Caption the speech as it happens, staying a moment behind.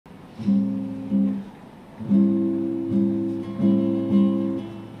This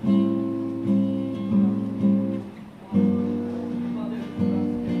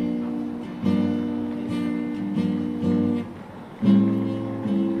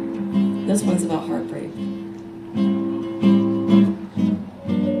one's about heartbreak.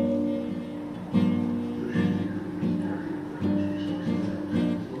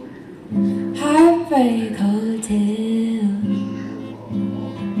 Heartbreak Hotel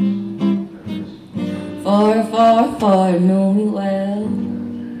 444 knew me well.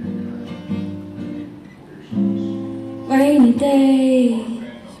 Rainy days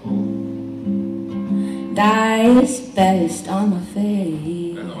dies best on my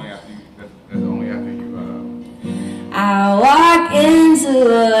face. I walk into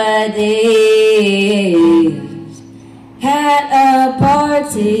a daze, had a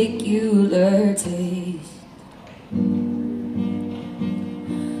particular taste.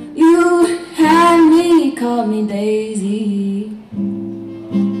 You had me, called me Daisy,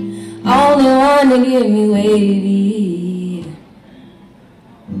 only one to give me wavy.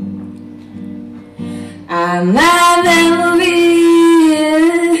 I'm my memory.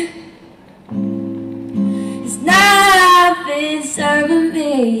 It's not been serving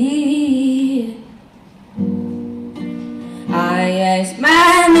me. I ask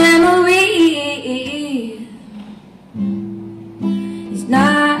my memory. It's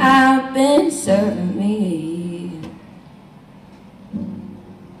not been serving me.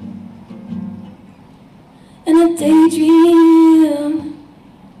 In a daydream,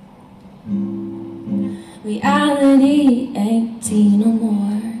 reality ain't tea no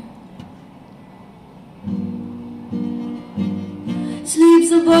more.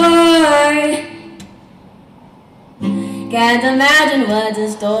 Sleep's a bore. Can't imagine what's in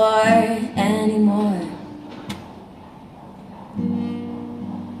store anymore.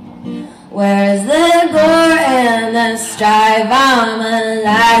 Where's the gore and the strife? I'm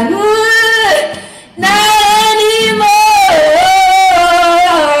alive. Ooh, not anymore.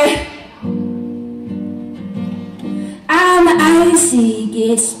 I'm icy,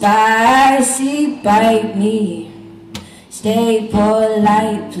 get spicy, bite me. Stay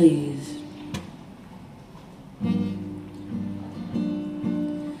polite, please.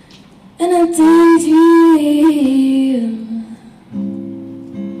 And I daydream.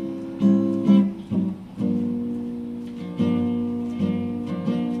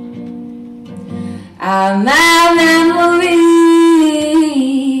 My memory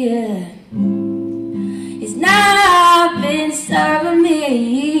is not been serving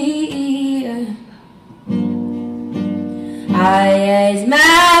me. It's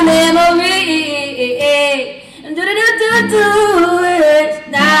my memory. It's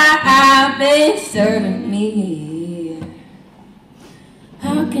not been serving me.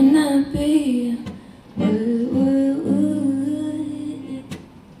 How can I be?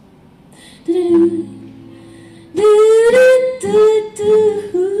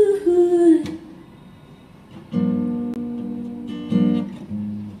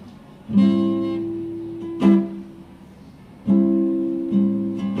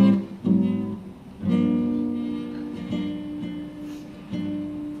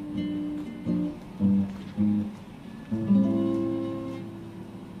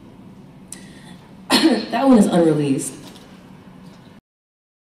 That one is unreleased.